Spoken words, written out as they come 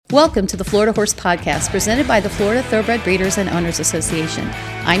Welcome to the Florida Horse Podcast, presented by the Florida Thoroughbred Breeders and Owners Association.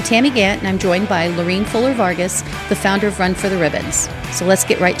 I'm Tammy Gantt, and I'm joined by Laurine Fuller-Vargas, the founder of Run for the Ribbons. So let's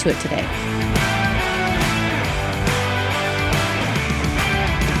get right to it today.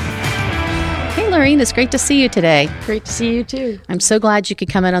 Hey, Laurine, it's great to see you today. Great to see you too. I'm so glad you could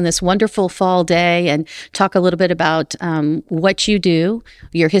come in on this wonderful fall day and talk a little bit about what you do,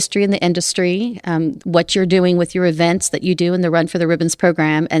 your history in the industry, what you're doing with your events that you do in the Run for the Ribbons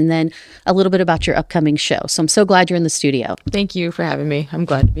program, and then a little bit about your upcoming show. So I'm so glad you're in the studio. Thank you for having me. I'm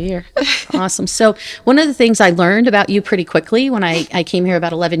glad to be here. Awesome. So one of the things I learned about you pretty quickly when I came here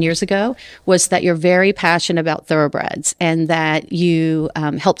about 11 years ago was that you're very passionate about thoroughbreds and that you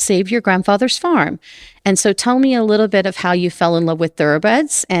helped save your grandfather's farm. And so tell me a little bit of how you fell in love with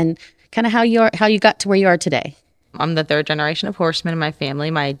thoroughbreds and kind of how you got to where you are today. I'm the third generation of horsemen in my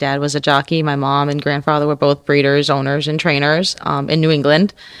family. My dad was a jockey. My mom and grandfather were both breeders, owners, and trainers in New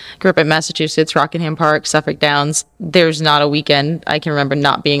England. Grew up in Massachusetts, Rockingham Park, Suffolk Downs. There's not a weekend I can remember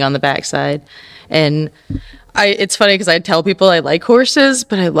not being on the backside. And it's funny because I tell people I like horses,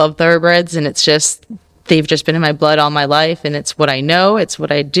 but I love thoroughbreds, and they've just been in my blood all my life, and it's what I know. It's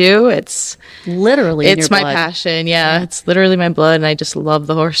what I do. It's literally in your my blood. passion. Yeah, it's literally my blood, and I just love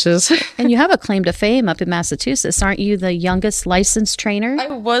the horses. And you have a claim to fame up in Massachusetts. Aren't you the youngest licensed trainer? I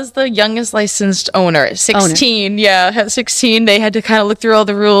was the youngest licensed owner at 16. Yeah, at 16, they had to kind of look through all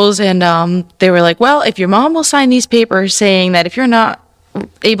the rules, and they were like, well, if your mom will sign these papers saying that if you're not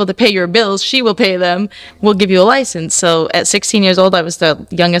able to pay your bills, she will pay them, we'll give you a license. So at 16 years old, I was the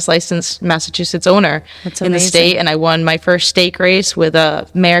youngest licensed Massachusetts owner in the state, and I won my first stake race with a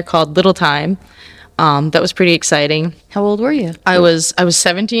mare called Little Time. That was pretty exciting. How old were you? I was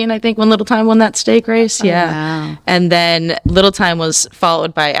 17, I think, when Little Time won that stake race. Yeah. Oh, wow. And then Little Time was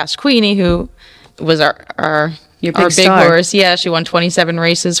followed by Ash Queenie, who was our big horse. Yeah, she won 27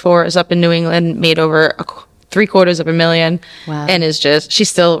 races for us up in New England, made over $750,000. Wow. And she's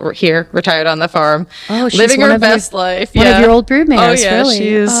still here, retired on the farm, she's living her best life. One of your old brood mares, oh, yeah,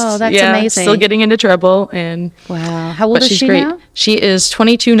 really? That's amazing. Still getting into trouble. And wow. How old is she great. now? She is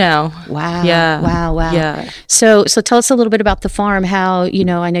 22 now. Wow. Yeah. Wow. Yeah. So tell us a little bit about the farm, how,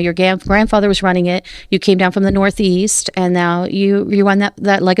 I know your grandfather was running it. You came down from the Northeast, and now you run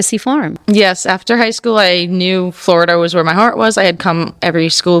that legacy farm. Yes. After high school, I knew Florida was where my heart was. I had come every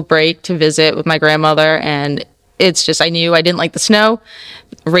school break to visit with my grandmother, and I knew I didn't like the snow.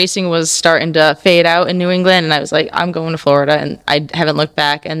 Racing was starting to fade out in New England, and I was like, I'm going to Florida, and I haven't looked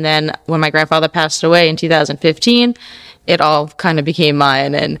back. And then when my grandfather passed away in 2015, it all kind of became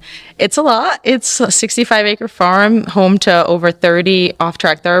mine, and it's a lot. It's a 65-acre farm, home to over 30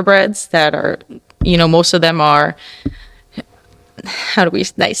 off-track thoroughbreds that are, most of them are, how do we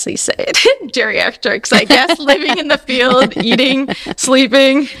nicely say it? Geriatrics, I guess, living in the field, eating,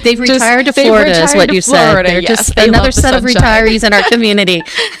 sleeping. They've retired to Florida is what you said. They're just another set of retirees in our community.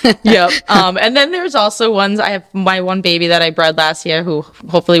 Yep. And then there's also I have my one baby that I bred last year who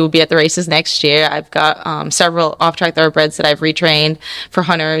hopefully will be at the races next year. I've got several off-track thoroughbreds that I've retrained for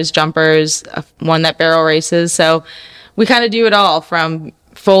hunters, jumpers, one that barrel races. So we kind of do it all from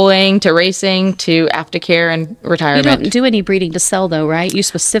foaling to racing to aftercare and retirement. You don't do any breeding to sell, though, right? You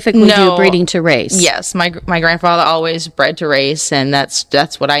specifically do breeding to race. Yes, my grandfather always bred to race, and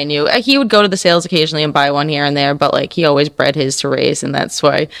that's what I knew. He would go to the sales occasionally and buy one here and there, but he always bred his to race, and that's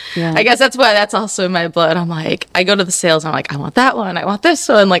why. Yeah. I guess that's why that's also in my blood. I'm like, I go to the sales, and I'm like, I want that one, I want this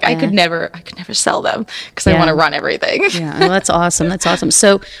one. Yeah. I could never sell them because I want to run everything. Yeah, well, that's awesome. That's awesome.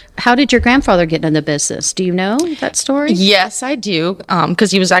 So, how did your grandfather get into the business? Do you know that story? Yes, I do.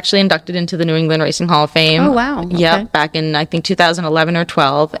 Because he was actually inducted into the New England Racing Hall of Fame. Oh, wow. Okay. Yeah, back in, I think, 2011 or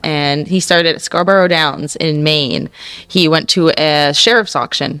 12. And he started at Scarborough Downs in Maine. He went to a sheriff's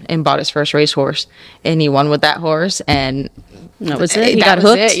auction and bought his first racehorse. And he won with that horse. And that was it? He got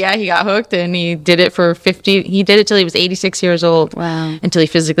hooked? Yeah, he got hooked, and he did it for 50. He did it till he was 86 years old. Wow. Until he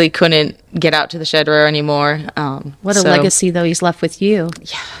physically couldn't get out to the shed row anymore. What a legacy, though, he's left with you.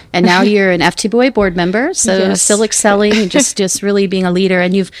 Yeah. And now you're an FTBOA board member, so still excelling, just really being a leader.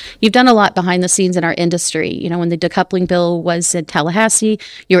 And you've done a lot behind the scenes in our industry. When the decoupling bill was in Tallahassee,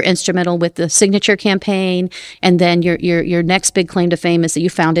 you were instrumental with the signature campaign. And then your next big claim to fame is that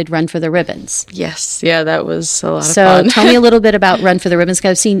you founded Run for the Ribbons. Yes. Yeah, that was a lot of fun. So tell me a little bit about Run for the Ribbons,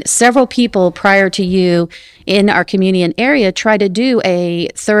 because I've seen several people prior to you in our community and area try to do a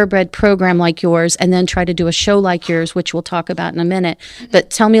thoroughbred program like yours and then try to do a show like yours, which we'll talk about in a minute.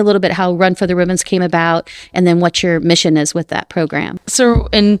 But tell me a little bit how Run for the Ribbons came about and then what your mission is with that program. So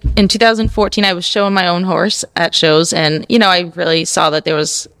in 2014, I was showing my own horse at shows, and, I really saw that there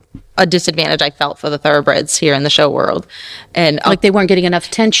was a disadvantage I felt for the thoroughbreds here in the show world. And like they weren't getting enough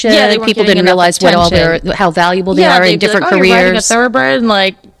attention. Yeah, they weren't people getting didn't enough realize attention. how valuable they yeah, are they'd in be different like, oh, you're riding a careers. thoroughbred, and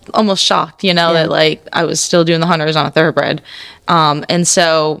like almost shocked, that like I was still doing the hunters on a thoroughbred. And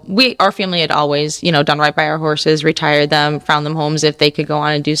so our family had always, done right by our horses, retired them, found them homes if they could go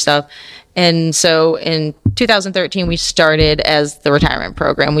on and do stuff. And so in 2013, we started as the retirement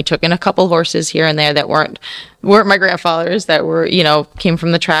program. We took in a couple horses here and there that weren't my grandfather's, that were, came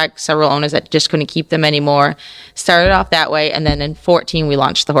from the track, several owners that just couldn't keep them anymore. Started off that way. And then in 14, we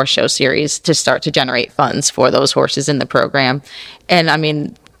launched the horse show series to start to generate funds for those horses in the program. And I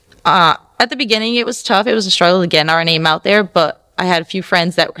mean, at the beginning, it was tough. It was a struggle to get our name out there, but I had a few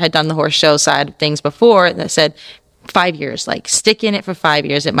friends that had done the horse show side of things before that said, 5 years, like stick in it for 5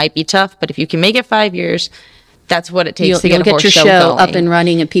 years. It might be tough, but if you can make it 5 years, that's what it takes to get a horse your show going. up and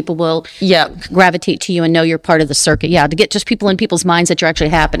running, and people will gravitate to you and know you're part of the circuit. Yeah, to get just people in people's minds that you're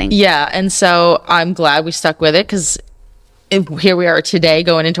actually happening. Yeah, and so I'm glad we stuck with it, because here we are today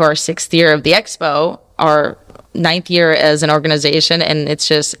going into our 6th year of the Expo, our 9th year as an organization, and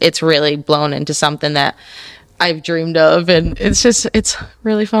it's really blown into something that I've dreamed of, and it's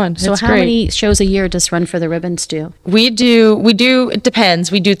really fun. So how many shows a year does Run for the Ribbons do? We do, it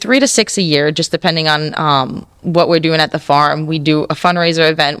depends. We do 3 to 6 a year, just depending on what we're doing at the farm. We do a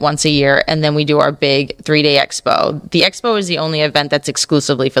fundraiser event once a year, and then we do our big 3-day expo. The expo is the only event that's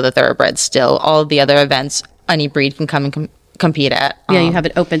exclusively for the thoroughbreds still. All of the other events, any breed can come and compete at. Yeah, you have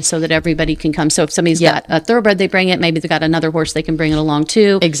it open so that everybody can come. So if somebody's got a thoroughbred, they bring it. Maybe they've got another horse, they can bring it along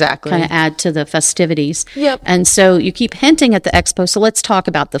too. Exactly. Kind of add to the festivities. Yep. And so you keep hinting at the expo. So let's talk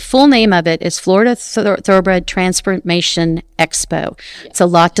about the full name of it is Florida Thoroughbred Transformation Expo. It's a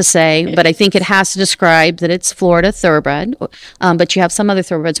lot to say, but I think it has to describe that it's Florida Thoroughbred, but you have some other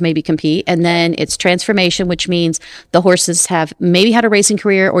thoroughbreds maybe compete. And then it's transformation, which means the horses have maybe had a racing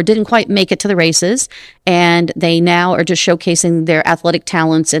career or didn't quite make it to the races, and they now are just showcasing their athletic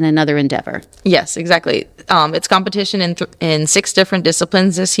talents in another endeavor. Yes, exactly. It's competition in 6 different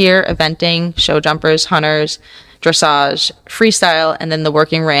disciplines this year: eventing, show jumpers, hunters, dressage, freestyle, and then the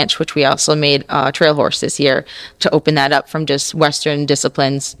working ranch, which we also made trail horse this year to open that up from just Western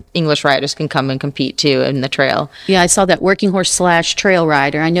disciplines. English riders can come and compete too in the trail. Yeah, I saw that working horse / trail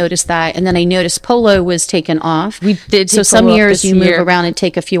rider. I noticed that. And then I noticed polo was taken off. We did. So some years you move around and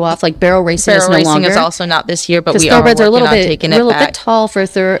take a few off, like barrel racing is no longer. Barrel racing is also not this year, but we are thoroughbreds working are on taking it back. A little bit tall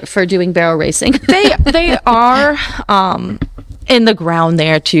for doing barrel racing. They are in the ground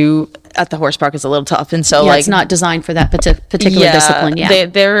there too. At the horse park is a little tough, and so it's not designed for that particular discipline. Yeah,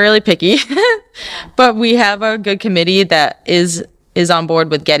 they're really picky, but we have a good committee that is on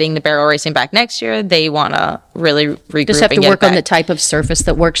board with getting the barrel racing back next year. They want to really regroup. Just have to work on the type of surface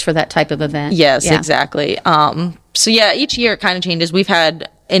that works for that type of event. Yes, exactly. So each year it kind of changes. We've had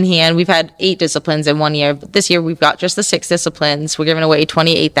 8 disciplines in 1 year. But this year we've got just the 6 disciplines. We're giving away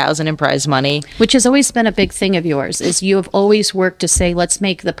 $28,000 in prize money, which has always been a big thing of yours. Is you have always worked to say, let's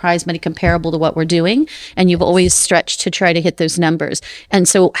make the prize money comparable to what we're doing, and you've always stretched to try to hit those numbers. And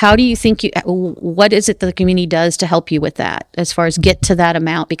so, how do you think what is it that the community does to help you with that, as far as get to that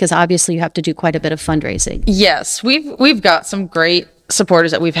amount? Because obviously you have to do quite a bit of fundraising. Yes, we've got some great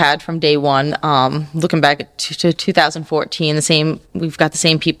supporters that we've had from day one. Looking back to 2014, we've got the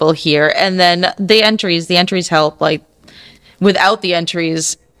same people here, and then the entries help. Like without the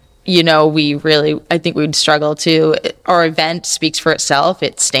entries, I think we'd struggle to. Our event speaks for itself.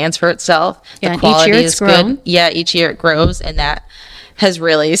 It stands for itself. Yeah, the quality each year it's is grown. good. Yeah, each year it grows, and that has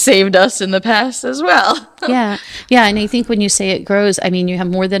really saved us in the past as well. Yeah. And I think when you say it grows, I mean, you have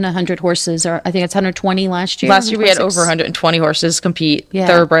more than 100 horses, or I think it's 120 last year. Last year we had over 120 horses compete,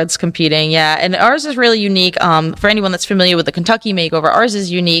 thoroughbreds competing. Yeah. And ours is really unique. For anyone that's familiar with the Kentucky makeover, ours is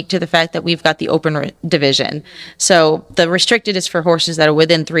unique to the fact that we've got the open division. So the restricted is for horses that are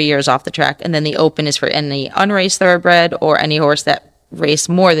within 3 years off the track. And then the open is for any unraced thoroughbred or any horse that race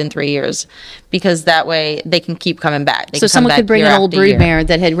more than 3 years, because that way they can keep coming back. So someone could bring an old broodmare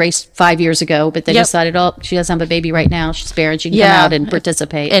that had raced 5 years ago, but they decided, she doesn't have a baby right now, she's barren, she can come out and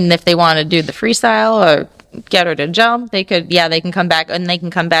participate. And if they want to do the freestyle or get her to jump, they can come back, and they can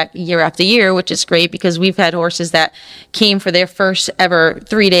come back year after year, which is great, because we've had horses that came for their first ever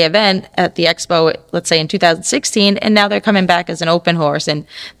 3-day event at the Expo, let's say in 2016, and now they're coming back as an open horse, and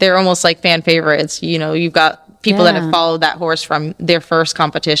they're almost like fan favorites. You've got people that have followed that horse from their first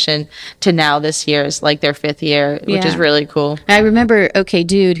competition to now this year is like their 5th year, which is really cool. I remember OK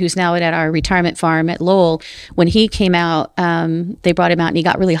Dude, who's now at our retirement farm at Lowell, when he came out, they brought him out and he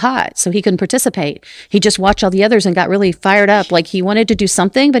got really hot, so he couldn't participate. He just watched all the others and got really fired up, like he wanted to do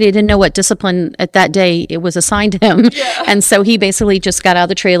something, but he didn't know what discipline at that day it was assigned to him. And so he basically just got out of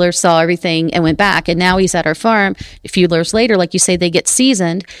the trailer, saw everything, and went back. And now he's at our farm a few years later. Like you say, they get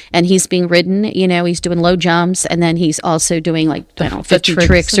seasoned, and he's being ridden. He's doing low jumps, and then he's also doing like, I don't know, 50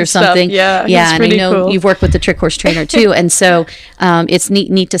 tricks or something. Yeah, and I know you've worked with the trick horse trainer too. And so it's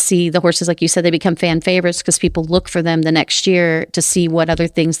neat to see the horses, like you said, they become fan favorites because people look for them the next year to see what other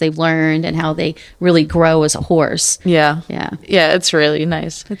things they've learned and how they really grow as a horse. Yeah, it's really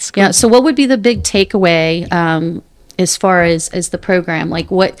nice. It's cool. Yeah. So what would be the big takeaway as far as the program? Like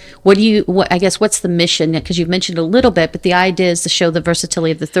what I guess what's the mission? Because you've mentioned a little bit, but the idea is to show the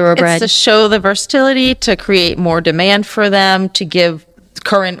versatility of the thoroughbred. It's to show the versatility, to create more demand for them, to give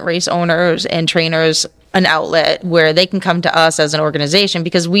current race owners and trainers an outlet where they can come to us as an organization,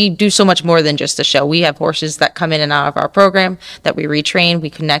 because we do so much more than just a show. We have horses that come in and out of our program that we retrain. We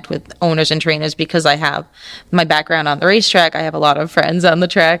connect with owners and trainers because I have my background on the racetrack. I have a lot of friends on the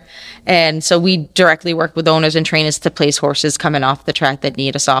track. And so we directly work with owners and trainers to place horses coming off the track that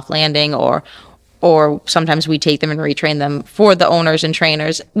need a soft landing, or sometimes we take them and retrain them for the owners and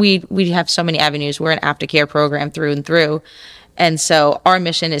trainers. We have so many avenues. We're an aftercare program through and through. And so our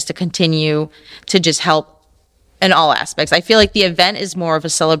mission is to continue to just help in all aspects. I feel like the event is more of a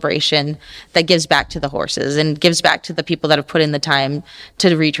celebration that gives back to the horses and gives back to the people that have put in the time to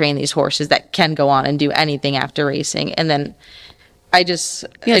retrain these horses that can go on and do anything after racing. And then it's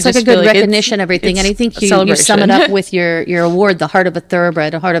like a good recognition, everything. And I think you sum it up with your award, the Heart of a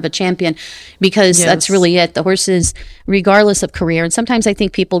Thoroughbred, a Heart of a Champion, because that's really it. The horses, regardless of career, and sometimes I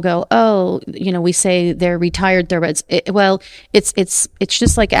think people go, we say they're retired thoroughbreds. It's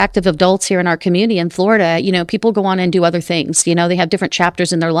just like active adults here in our community in Florida. People go on and do other things. They have different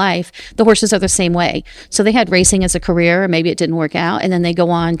chapters in their life. The horses are the same way. So they had racing as a career, or maybe it didn't work out, and then they go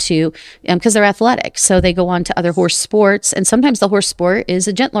on to, because they're athletic, so they go on to other horse sports, and sometimes the horse sport is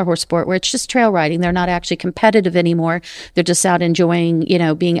a gentler horse sport where it's just trail riding. They're not actually competitive anymore. They're just out enjoying,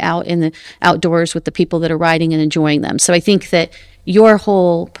 being out in the outdoors with the people that are riding and enjoying them. So I think that your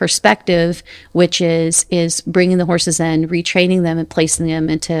whole perspective, which is bringing the horses in, retraining them and placing them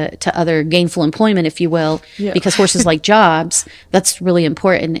into other gainful employment, if you will, because horses like jobs, that's really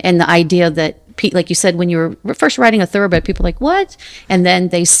important. And the idea that, like you said, when you were first riding a thoroughbred, people are like, what? And then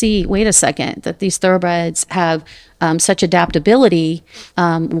they see, wait a second, that these thoroughbreds have such adaptability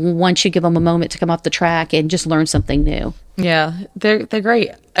once you give them a moment to come off the track and just learn something new. Yeah, they're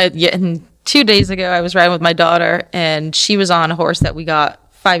great. And 2 days ago, I was riding with my daughter, and she was on a horse that we got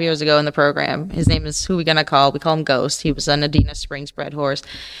 5 years ago in the program. His name is, who we gonna call? We call him Ghost. He was an Adena Springs bred horse.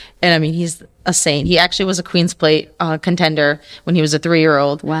 And I mean, he's a saint. He actually was a Queen's Plate contender when he was a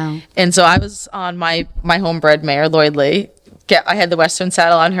 3-year-old. Wow. And so I was on my homebred mare, Lloyd Lee. I had the Western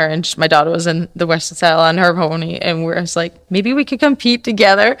saddle on her, and my daughter was in the Western saddle on her pony, and we're just like, maybe we could compete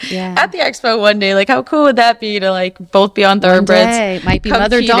together at the Expo one day. Like, how cool would that be to like both be on thoroughbreds? One day. Might be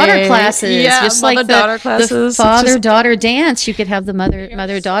mother-daughter classes. Yeah, just like the father-daughter dance. You could have the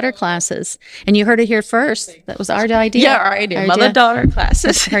mother-daughter classes. And you heard it here first. That was our idea. Yeah, our idea. Mother-daughter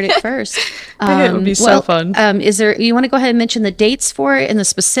classes. Heard it first. It would be so fun. You want to go ahead and mention the dates for it and the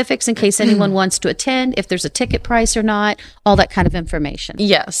specifics in case anyone wants to attend, if there's a ticket price or not, all that kind of information.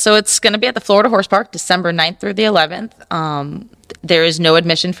 Yeah, so it's going to be at the Florida Horse Park, December 9th through the 11th. There is no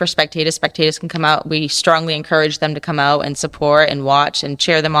admission for spectators. Spectators can come out. We strongly encourage them to come out and support and watch and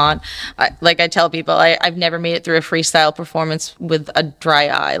cheer them on. Like I tell people, I've never made it through a freestyle performance with a dry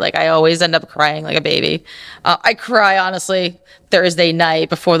eye. Like, I always end up crying like a baby. I cry, honestly, Thursday night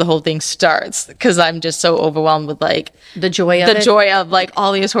before the whole thing starts, because I'm just so overwhelmed with like the joy of like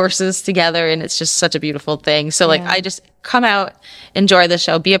all these horses together, and it's just such a beautiful thing. So like, I just come out, enjoy the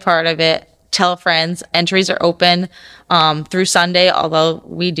show, be a part of it, tell friends. Entries are open through Sunday, although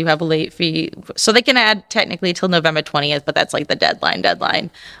we do have a late fee, so they can add technically till November 20th, but that's like the deadline.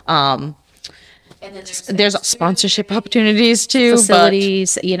 And then there's sponsorship opportunities too,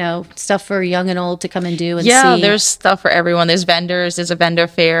 facilities, stuff for young and old to come and do and see. Yeah, there's stuff for everyone. There's vendors. There's a vendor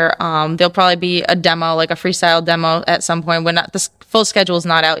fair. There'll probably be a demo, like a freestyle demo at some point. The full schedule is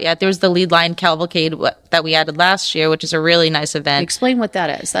not out yet. There's the lead line cavalcade that we added last year, which is a really nice event. Explain what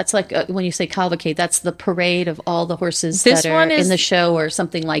that is. That's like when you say cavalcade, that's the parade of all the horses This that are one is- in the show or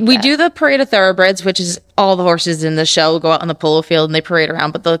something like We that. do the parade of thoroughbreds, which is all the horses in the show go out on the polo field and they parade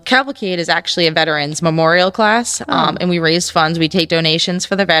around. But the cavalcade is actually a veterans memorial class, and we raise funds. We take donations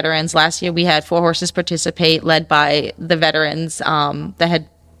for the veterans. Last year, we had 4 horses participate, led by the veterans that had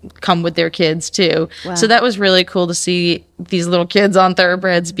come with their kids too. Wow. So that was really cool to see these little kids on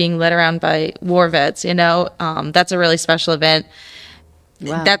thoroughbreds being led around by war vets. That's a really special event.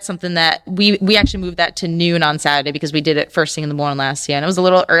 Wow. That's something that we actually moved that to noon on Saturday because we did it first thing in the morning last year. And it was a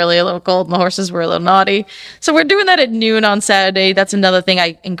little early, a little cold, and the horses were a little naughty. So we're doing that at noon on Saturday. That's another thing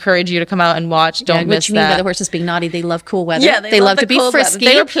I encourage you to come out and watch. Don't miss What you mean by that. the horses being naughty? They love cool weather. Yeah, they love the to be cold weather. frisky.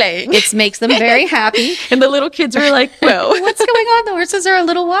 They were playing. It makes them very happy. And the little kids were like, whoa. What's going on? The horses are a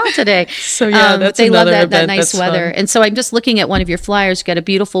little wild today. So, yeah, that's they love another that event nice that's weather. fun. And so I'm just looking at one of your flyers. You got a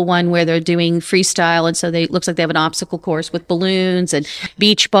beautiful one where they're doing freestyle, and so it looks like they have an obstacle course with balloons and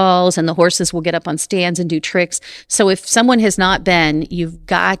beach balls, and the horses will get up on stands and do tricks. So if someone has not been, you've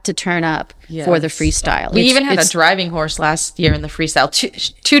got to turn up for the freestyle. We even had a driving horse last year in the freestyle,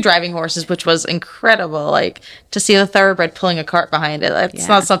 two driving horses, which was incredible. Like to see the thoroughbred pulling a cart behind it. That's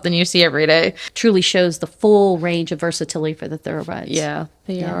not something you see every day. Truly shows the full range of versatility for the thoroughbreds. Yeah,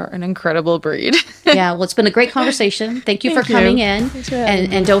 they are an incredible breed. Yeah, well, it's been a great conversation. Thank you for coming in.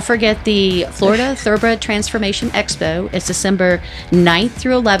 And don't forget the Florida Thoroughbred Transformation Expo. It's December 9th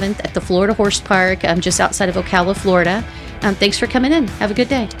through 11th at the Florida Horse Park, just outside of Ocala, Florida. Thanks for coming in. Have a good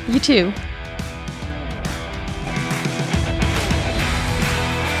day. You too.